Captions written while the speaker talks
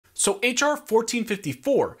So HR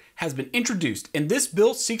 1454 has been introduced, and this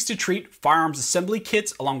bill seeks to treat firearms assembly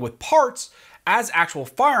kits along with parts as actual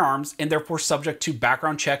firearms and therefore subject to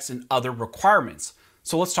background checks and other requirements.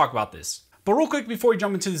 So let's talk about this. But real quick before we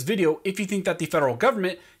jump into this video, if you think that the federal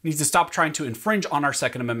government needs to stop trying to infringe on our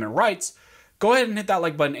Second Amendment rights, go ahead and hit that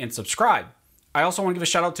like button and subscribe. I also want to give a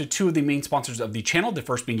shout out to two of the main sponsors of the channel, the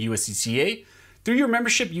first being USCCA. Through your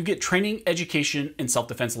membership, you get training, education, and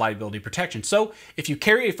self-defense liability protection. So if you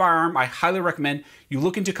carry a firearm, I highly recommend you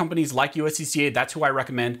look into companies like USCCA. That's who I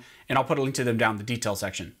recommend, and I'll put a link to them down in the details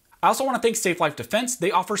section. I also want to thank Safe Life Defense.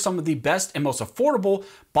 They offer some of the best and most affordable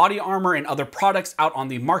body armor and other products out on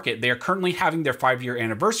the market. They are currently having their 5-year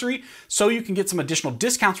anniversary, so you can get some additional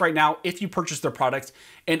discounts right now if you purchase their products.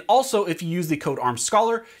 And also, if you use the code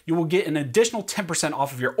ARMSCHOLAR, you will get an additional 10%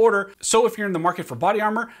 off of your order. So if you're in the market for body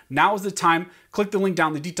armor, now is the time. Click the link down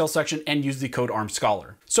in the details section and use the code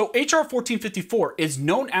ARMSCHOLAR. So HR 1454 is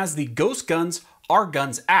known as the Ghost Guns Are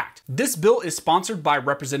Guns Act. This bill is sponsored by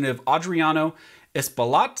Representative Adriano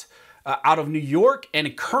Espaillat out of New York, and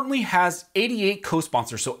it currently has 88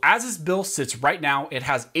 co-sponsors. So as this bill sits right now, it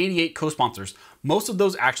has 88 co-sponsors. Most of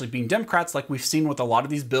those actually being Democrats, like we've seen with a lot of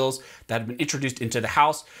these bills that have been introduced into the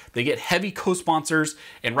House. They get heavy co-sponsors,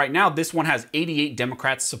 and right now this one has 88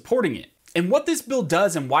 Democrats supporting it. And what this bill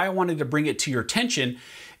does, and why I wanted to bring it to your attention,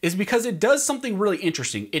 is because it does something really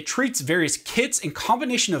interesting. It treats various kits and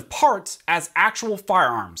combination of parts as actual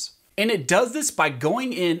firearms. And it does this by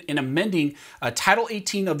going in and amending Title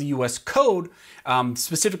 18 of the US Code,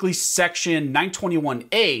 specifically Section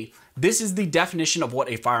 921A. This is the definition of what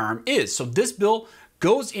a firearm is. So this bill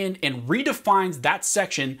goes in and redefines that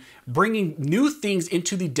section, bringing new things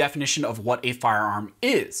into the definition of what a firearm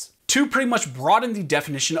is, to pretty much broaden the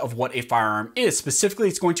definition of what a firearm is. Specifically,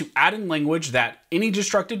 it's going to add in language that any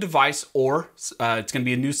destructive device, or it's going to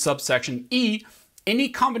be a new subsection E, any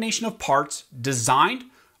combination of parts designed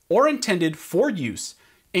or intended for use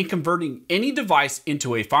in converting any device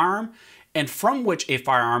into a firearm and from which a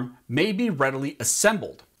firearm may be readily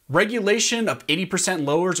assembled. Regulation of 80%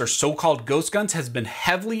 lowers, or so-called ghost guns, has been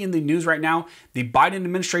heavily in the news right now. The Biden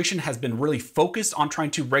administration has been really focused on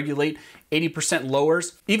trying to regulate 80%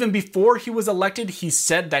 lowers. Even before he was elected, he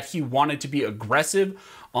said that he wanted to be aggressive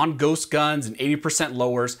on ghost guns and 80%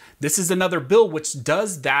 lowers. This is another bill which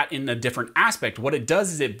does that in a different aspect. What it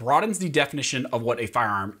does is it broadens the definition of what a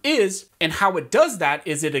firearm is, and how it does that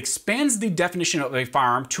is it expands the definition of a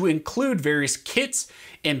firearm to include various kits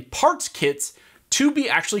and parts kits to be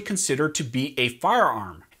actually considered to be a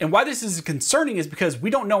firearm. And why this is concerning is because we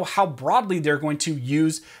don't know how broadly they're going to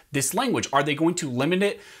use this language. Are they going to limit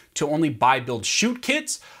it to only buy, build, shoot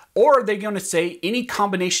kits? Or are they going to say any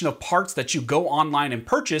combination of parts that you go online and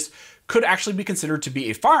purchase could actually be considered to be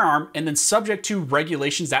a firearm, and then subject to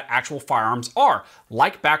regulations that actual firearms are,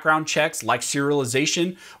 like background checks, like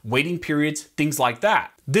serialization, waiting periods, things like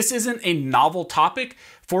that. This isn't a novel topic.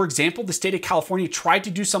 For example, the state of California tried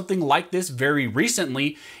to do something like this very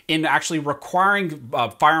recently in actually requiring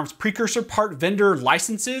firearms precursor part vendor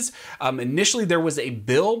licenses. Initially, there was a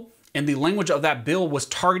bill, and the language of that bill was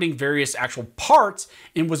targeting various actual parts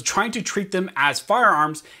and was trying to treat them as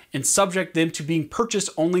firearms and subject them to being purchased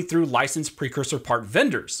only through licensed precursor part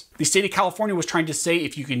vendors. The state of California was trying to say,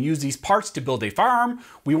 if you can use these parts to build a firearm,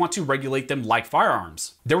 we want to regulate them like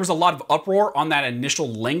firearms. There was a lot of uproar on that initial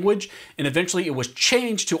language, and eventually it was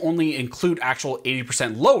changed to only include actual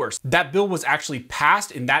 80% lowers. That bill was actually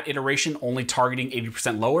passed in that iteration, only targeting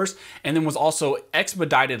 80% lowers, and then was also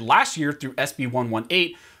expedited last year through SB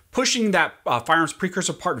 118, pushing that firearms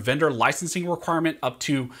precursor part vendor licensing requirement up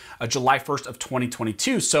to July 1st of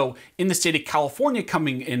 2022. So in the state of California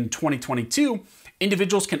coming in 2022,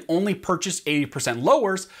 individuals can only purchase 80%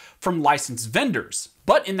 lowers from licensed vendors.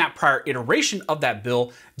 But in that prior iteration of that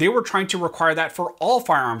bill, they were trying to require that for all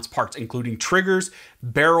firearms parts, including triggers,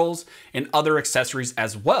 barrels, and other accessories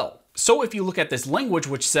as well. So if you look at this language,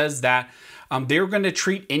 which says that they're going to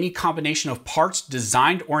treat any combination of parts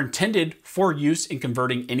designed or intended for use in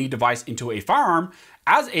converting any device into a firearm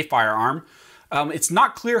as a firearm, it's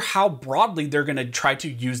not clear how broadly they're going to try to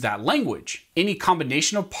use that language. Any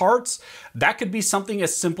combination of parts, that could be something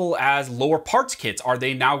as simple as lower parts kits. Are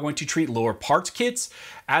they now going to treat lower parts kits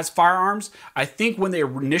as firearms? I think when they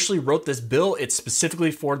initially wrote this bill, it's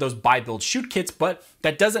specifically for those buy, build, shoot kits, but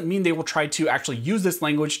that doesn't mean they will try to actually use this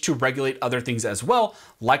language to regulate other things as well,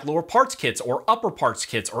 like lower parts kits or upper parts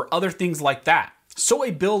kits or other things like that. So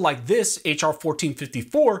a bill like this, HR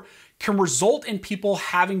 1454, can result in people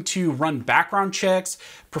having to run background checks,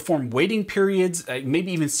 perform waiting periods,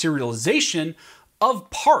 maybe even serialization of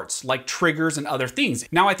parts like triggers and other things.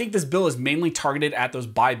 Now, I think this bill is mainly targeted at those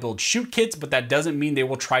buy, build, shoot kits, but that doesn't mean they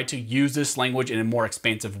will try to use this language in a more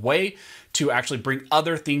expansive way to actually bring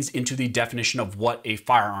other things into the definition of what a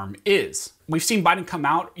firearm is. We've seen Biden come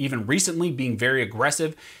out even recently being very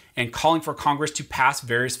aggressive and calling for Congress to pass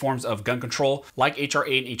various forms of gun control like H.R.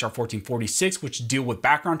 8 and H.R. 1446, which deal with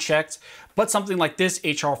background checks. But something like this,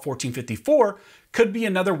 H.R. 1454, could be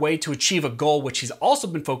another way to achieve a goal which he's also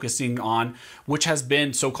been focusing on, which has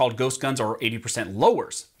been so-called ghost guns or 80%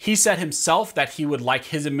 lowers. He said himself that he would like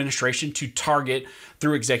his administration to target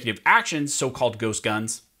through executive actions so-called ghost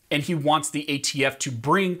guns, and he wants the ATF to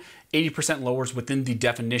bring 80% lowers within the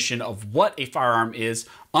definition of what a firearm is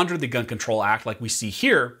under the Gun Control Act like we see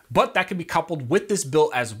here. But that could be coupled with this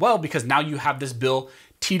bill as well, because now you have this bill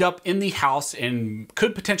teed up in the House and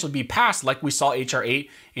could potentially be passed like we saw H.R. 8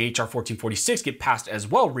 and H.R. 1446 get passed as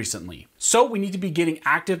well recently. So we need to be getting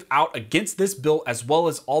active out against this bill as well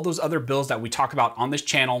as all those other bills that we talk about on this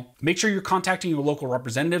channel. Make sure you're contacting your local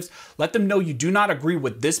representatives. Let them know you do not agree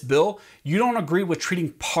with this bill. You don't agree with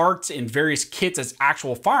treating parts and various kits as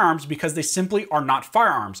actual firearms because they simply are not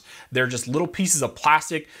firearms. They're just little pieces of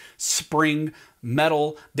plastic, spring,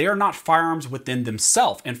 metal. They are not firearms within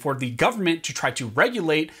themselves, and for the government to try to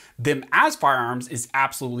regulate them as firearms is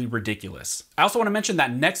absolutely ridiculous. I also want to mention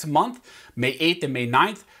that next month, May 8th and May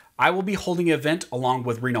 9th, I will be holding an event along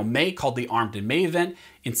with Reno May called the Armed in May event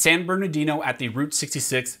in San Bernardino at the Route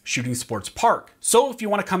 66 Shooting Sports Park. So if you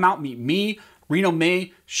want to come out, meet me, Reno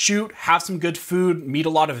May, shoot, have some good food, meet a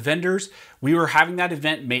lot of vendors. We were having that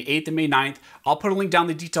event May 8th and May 9th. I'll put a link down in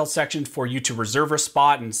the details section for you to reserve a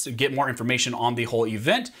spot and get more information on the whole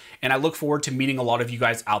event. And I look forward to meeting a lot of you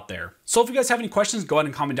guys out there. So if you guys have any questions, go ahead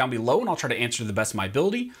and comment down below and I'll try to answer to the best of my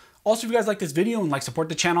ability. Also, if you guys like this video and like support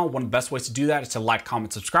the channel, one of the best ways to do that is to like,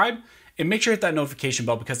 comment, subscribe, and make sure to hit that notification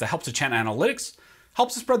bell because that helps the channel analytics,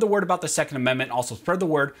 helps us spread the word about the Second Amendment, also spread the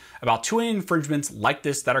word about 2A infringements like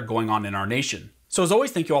this that are going on in our nation. So as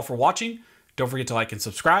always, thank you all for watching. Don't forget to like and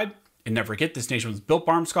subscribe. And never forget, this nation was built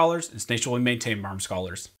by armed scholars, and this nation will be maintained by armed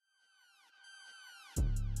scholars.